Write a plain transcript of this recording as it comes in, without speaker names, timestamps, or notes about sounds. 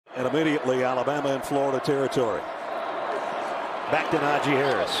And immediately Alabama in Florida territory. Back to Najee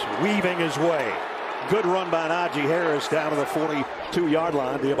Harris, weaving his way. Good run by Najee Harris down to the 42-yard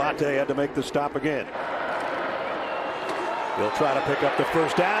line. Diabate had to make the stop again. He'll try to pick up the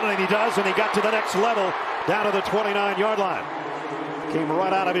first down, and he does, and he got to the next level down to the 29-yard line. Came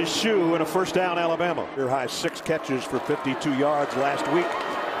right out of his shoe in a first down, Alabama. Career high 6 catches for 52 yards last week.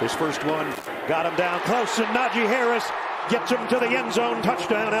 His first one got him down close, and Najee Harris gets him to the end zone.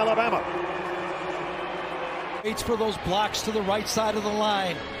 Touchdown, Alabama. Waits for those blocks to the right side of the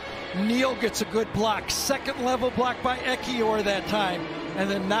line. Neal gets a good block. Second level block by Ekiyor that time. And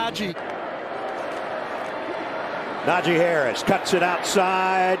then Najee Harris cuts it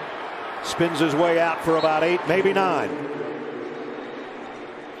outside. Spins his way out for about 8, maybe 9.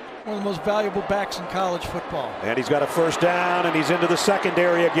 One of the most valuable backs in college football. And he's got a first down, and he's into the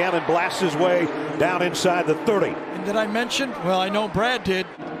secondary again and blasts his way down inside the 30. And did I mention? Well, I know Brad did.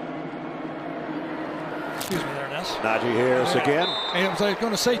 Excuse me there, Ness. Najee Harris again. And I was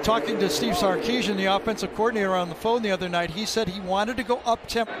going to say, talking to Steve Sarkisian, the offensive coordinator, on the phone the other night, he said he wanted to go up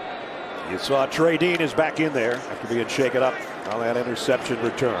tempo. You saw Trey Dean is back in there after being shaken up on that interception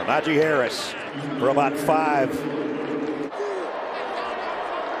return. Najee Harris for about 5.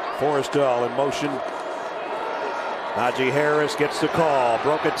 Forrestal in motion. Najee Harris gets the call.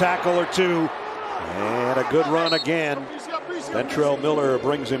 Broke a tackle or two. And a good run again. Ventrell Miller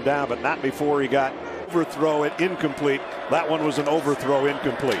brings him down, but not before he got overthrow it incomplete. That one was an overthrow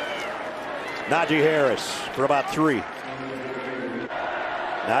incomplete. Najee Harris for about 3.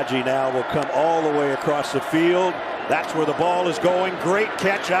 Najee now will come all the way across the field. That's where the ball is going. Great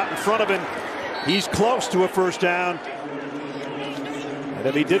catch out in front of him. He's close to a first down. And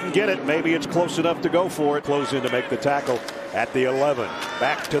if he didn't get it, maybe it's close enough to go for it. Close in to make the tackle at the 11.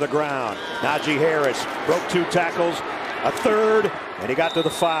 Back to the ground. Najee Harris broke 2 tackles, a third, and he got to the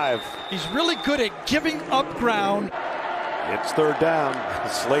 5. He's really good at giving up ground. It's third down.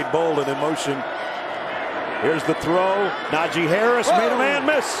 Slade Bolden in motion. Here's the throw. Najee Harris made a man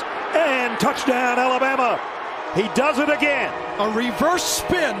miss. And touchdown, Alabama. He does it again. A reverse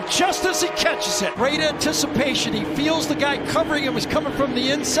spin just as he catches it. Great anticipation. He feels the guy covering him is coming from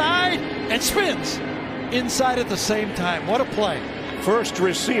the inside and spins inside at the same time. What a play. First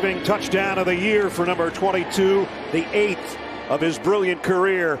receiving touchdown of the year for number 22. The 8th of his brilliant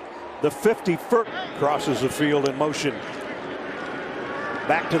career. The 51st crosses the field in motion.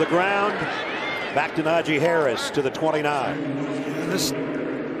 Back to the ground. Back to Najee Harris to the 29. This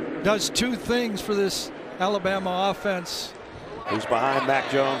does 2 things for this Alabama offense. He's behind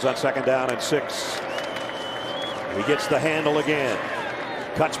Mac Jones on 2nd down and 6. He gets the handle again.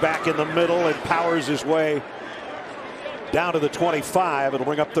 Cuts back in the middle and powers his way down to the 25. It'll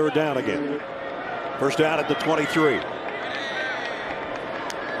bring up 3rd down again. First down at the 23.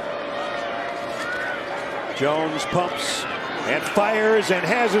 Jones pumps and fires and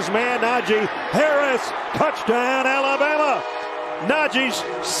has his man Najee Harris. Touchdown, Alabama. Najee's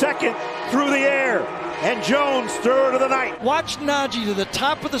 2nd through the air. And Jones 3rd of the night. Watch Najee to the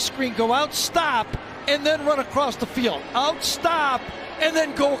top of the screen, go out, stop, and then run across the field. Out, stop, and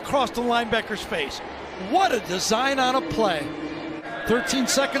then go across the linebacker's face. What a design on a play. 13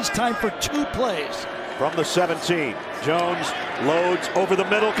 seconds, time for 2 plays. From the 17, Jones loads over the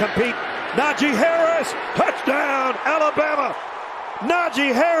middle, compete. Najee Harris, touchdown, Alabama.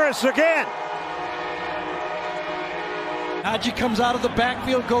 Najee Harris again. Najee comes out of the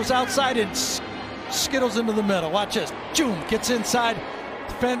backfield, goes outside, and skittles into the middle. Watch this. Joom gets inside.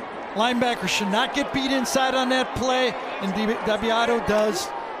 Linebacker should not get beat inside on that play, and Diabate does.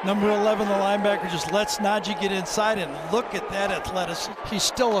 Number 11, the linebacker, just lets Najee get inside, and look at that athleticism. He's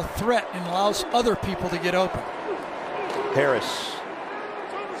still a threat and allows other people to get open. Harris,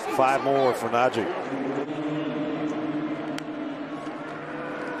 5 more for Najee.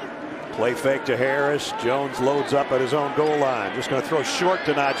 Play fake to Harris. Jones loads up at his own goal line. Just going to throw short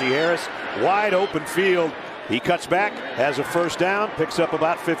to Najee Harris. Wide open field. He cuts back, has a first down, picks up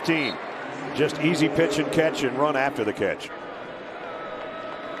about 15. Just easy pitch and catch and run after the catch.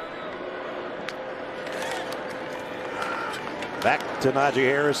 Back to Najee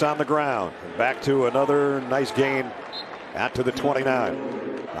Harris on the ground. Back to another nice gain out to the 29.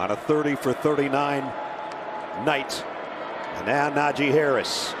 On a 30 for 39 night. And now Najee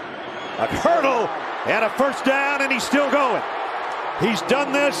Harris. A hurdle and a first down, and he's still going. He's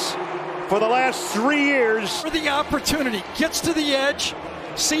done this for the last 3 years. For the opportunity, gets to the edge,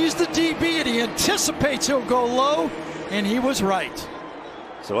 sees the DB, and he anticipates he'll go low, and he was right.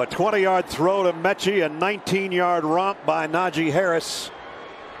 So a 20-yard throw to Mechie, a 19-yard romp by Najee Harris.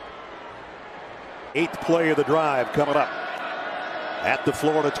 8th play of the drive coming up. at the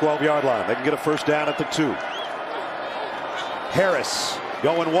Florida 12-yard line. They can get a first down at the 2. Harris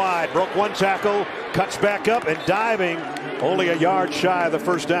going wide, broke one tackle, cuts back up and diving, only a yard shy of the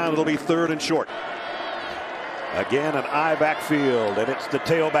first down. It'll be 3rd and short. Again, an eye backfield, and it's the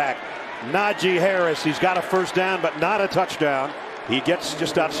tailback, Najee Harris. He's got a first down, but not a touchdown. He gets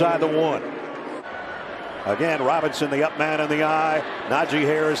just outside the 1. Again, Robinson, the up man in the eye. Najee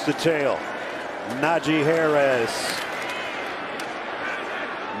Harris, the tail. Najee Harris.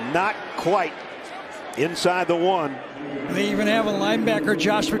 Not quite inside the 1. They even have a linebacker,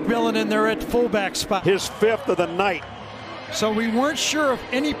 Josh McMillan, in there at fullback spot. His 5th of the night. So we weren't sure if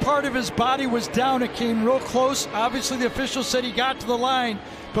any part of his body was down. It came real close. Obviously, the official said he got to the line,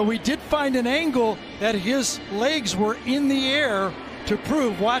 but we did find an angle that his legs were in the air to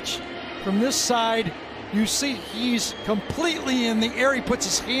prove. Watch from this side. You see he's completely in the air. He puts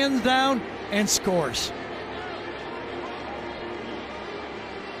his hands down and scores.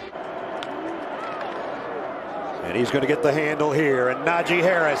 And he's going to get the handle here. And Najee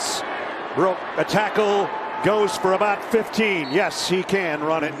Harris broke a tackle, goes for about 15. Yes, he can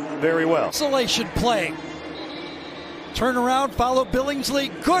run it very well. Isolation play. Turn around, follow Billingsley.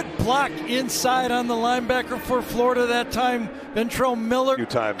 Good block inside on the linebacker for Florida that time, Ventrell Miller. A few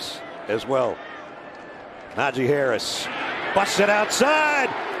times as well. Najee Harris busts it outside.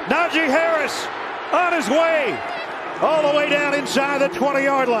 Najee Harris on his way. All the way down inside the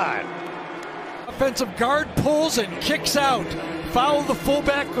 20-yard line. Offensive guard pulls and kicks out. Foul the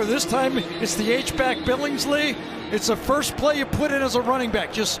fullback, or this time it's the H-back Billingsley. It's the first play you put in as a running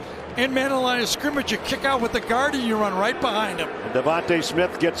back. Just in man of the line of scrimmage, you kick out with the guard and you run right behind him. And Devontae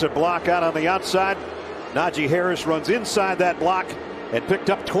Smith gets a block out on the outside. Najee Harris runs inside that block and picked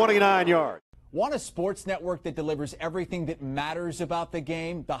up 29 yards. Want a sports network that delivers everything that matters about the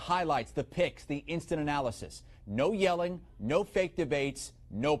game? The highlights, the picks, the instant analysis. No yelling, no fake debates,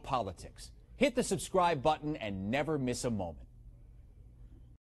 no politics. Hit the subscribe button and never miss a moment.